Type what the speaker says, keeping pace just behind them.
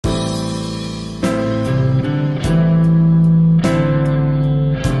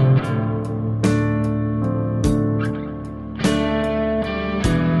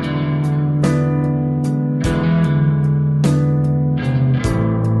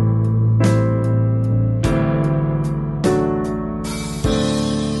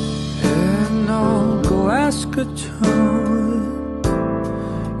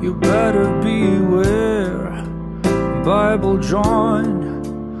Bible, John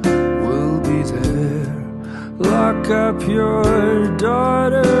will be there. Lock up your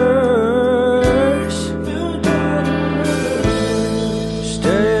daughters.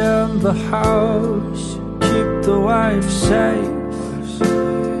 Stay in the house, keep the wife safe.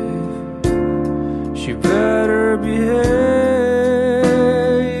 She better behave.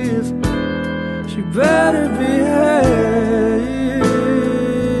 She better behave.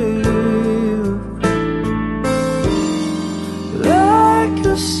 Like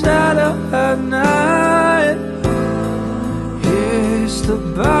a shadow at night, he's the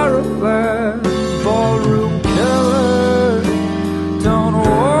Barrowland ballroom killer. Don't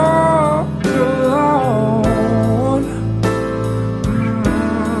walk alone.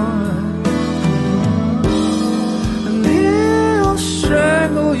 And he'll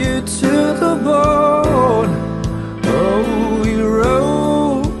strangle you to the bone. Oh, he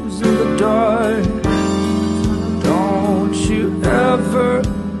roams in the dark. Don't you ever,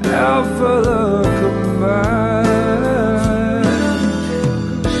 ever look back.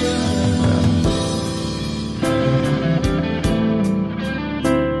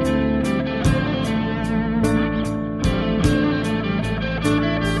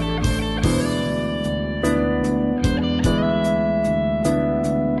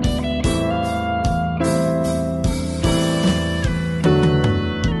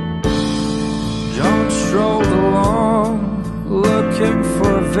 Strolled along, looking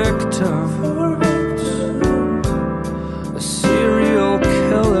for a victim, a serial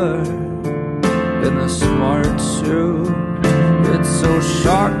killer in a smart suit. It's so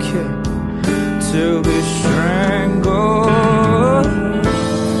shocking to be strangled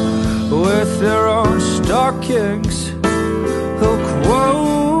with their own stockings. He'll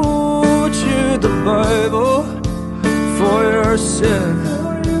quote you the Bible for your sin.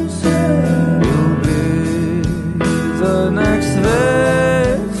 The next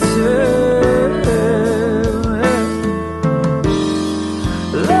victim,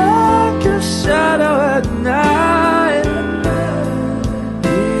 like a shadow at night,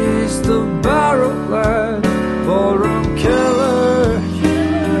 he's the Barrowland ballroom killer.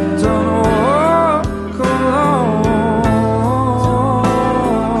 Don't walk alone.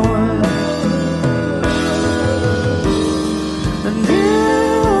 And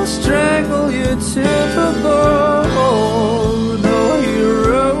he'll strangle you to the bone.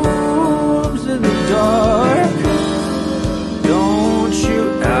 Don't you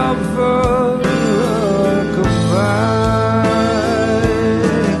ever look back.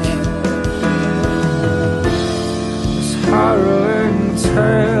 This harrowing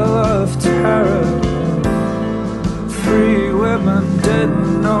tale of terror, free women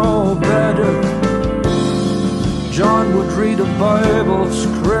didn't know better. John would read a Bible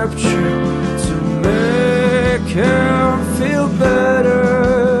scripture to make him feel better.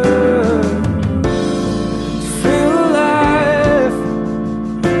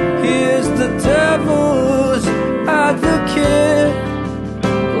 Devil's advocate,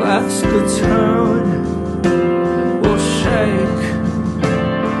 Glasgow will shake,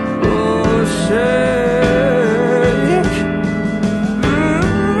 will shake.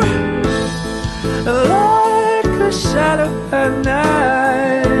 Like a shadow at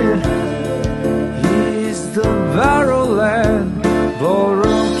night, he's the Barrowland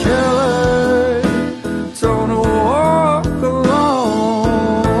ballroom killer. Don't walk alone.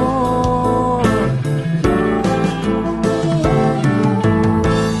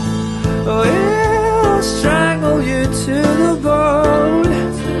 He'll strangle you to the bone.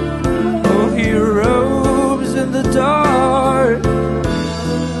 Oh, he roams in the dark.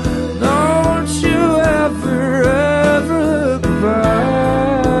 Don't you ever, ever look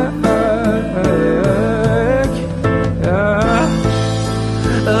back. Yeah.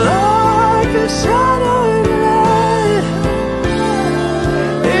 Like a shadow at night,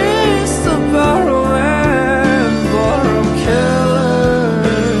 it's the Barrowland ballroom killer.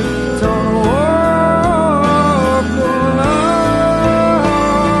 Don't walk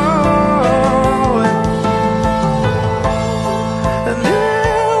alone. And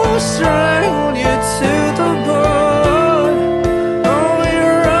he'll strangle you to the bone. Oh, he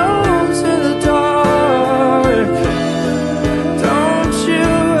roams in the dark.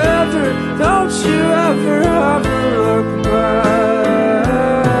 Don't you ever, ever look back.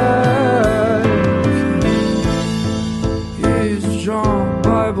 He's John,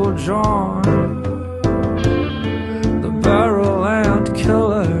 Bible John, the Barrowland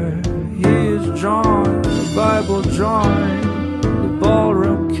killer. He's John, Bible John, the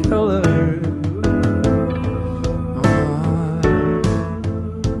ballroom killer.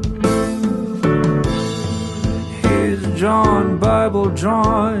 He's John, Bible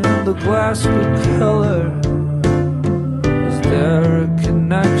drawing, the Glasgow killer. Is there a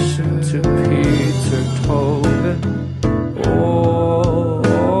connection to Peter Toll?